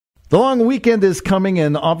The long weekend is coming,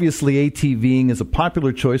 and obviously ATVing is a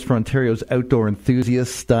popular choice for Ontario's outdoor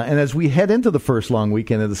enthusiasts. And as we head into the first long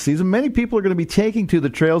weekend of the season, many people are going to be taking to the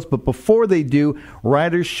trails, but before they do,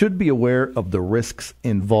 riders should be aware of the risks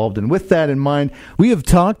involved. And with that in mind, we have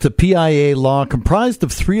talked to PIA Law, comprised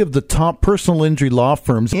of three of the top personal injury law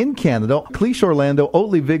firms in Canada: Cleach Orlando,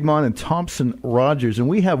 Oatley Vigmont, and Thompson Rogers. And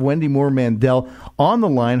we have Wendy Moore Mandel on the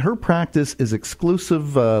line. Her practice is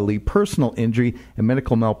exclusively personal injury and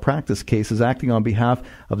medical malpractice cases, acting on behalf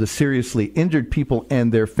of the seriously injured people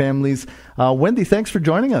and their families. Wendy, thanks for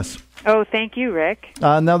joining us. Oh, thank you, Rick.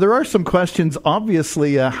 Now, there are some questions.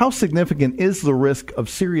 Obviously, how significant is the risk of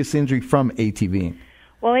serious injury from ATVing?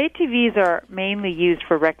 Well, ATVs are mainly used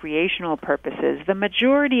for recreational purposes. The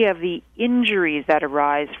majority of the injuries that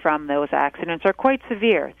arise from those accidents are quite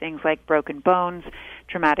severe, things like broken bones,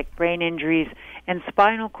 traumatic brain injuries, and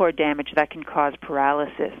spinal cord damage that can cause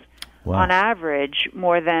paralysis. Wow. On average,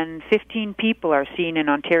 more than 15 people are seen in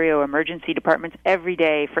Ontario emergency departments every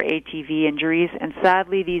day for ATV injuries, and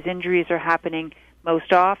sadly these injuries are happening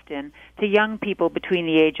most often to young people between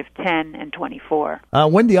the age of 10 and 24.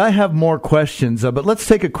 Wendy, I have more questions, but let's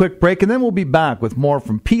take a quick break, and then we'll be back with more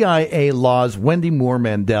from PIA Law's Wendy Moore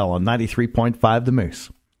Mandel on 93.5 The Moose.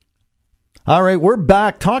 All right, we're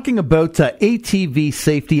back talking about ATV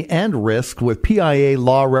safety and risk with PIA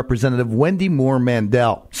Law representative Wendy Moore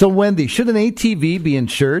Mandel. So, Wendy, should an ATV be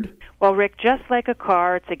insured? Well, Rick, just like a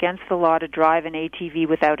car, it's against the law to drive an ATV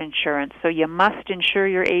without insurance. So you must insure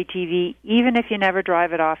your ATV even if you never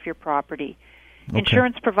drive it off your property. Okay.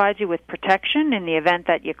 Insurance provides you with protection in the event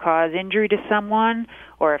that you cause injury to someone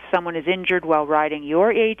or if someone is injured while riding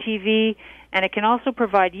your ATV. And it can also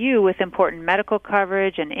provide you with important medical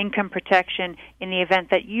coverage and income protection in the event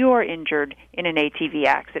that you're injured in an ATV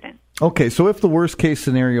accident. Okay, so if the worst-case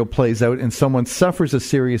scenario plays out and someone suffers a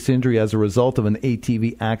serious injury as a result of an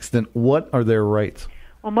ATV accident, what are their rights?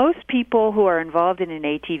 Well, most people who are involved in an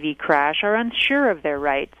ATV crash are unsure of their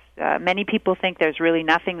rights. Many people think there's really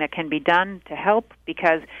nothing that can be done to help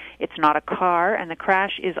because it's not a car, and the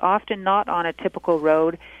crash is often not on a typical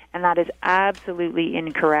road, and that is absolutely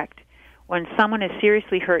incorrect. When someone is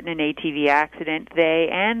seriously hurt in an ATV accident, they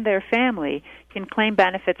and their family can claim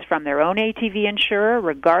benefits from their own ATV insurer,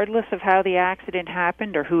 regardless of how the accident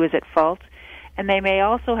happened or who is at fault. And they may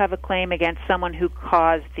also have a claim against someone who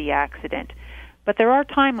caused the accident. But there are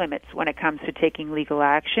time limits when it comes to taking legal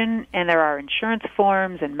action, and there are insurance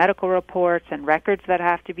forms and medical reports and records that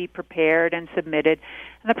have to be prepared and submitted,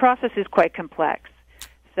 and the process is quite complex.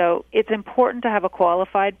 So it's important to have a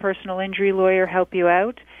qualified personal injury lawyer help you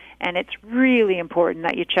out, and it's really important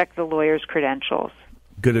that you check the lawyer's credentials.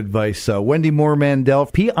 Good advice. Wendy Moore Mandel,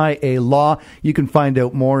 PIA Law. You can find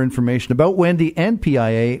out more information about Wendy and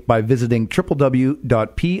PIA by visiting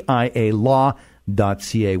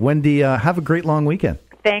www.pialaw.ca. Wendy, have a great long weekend.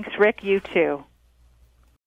 Thanks, Rick. You too.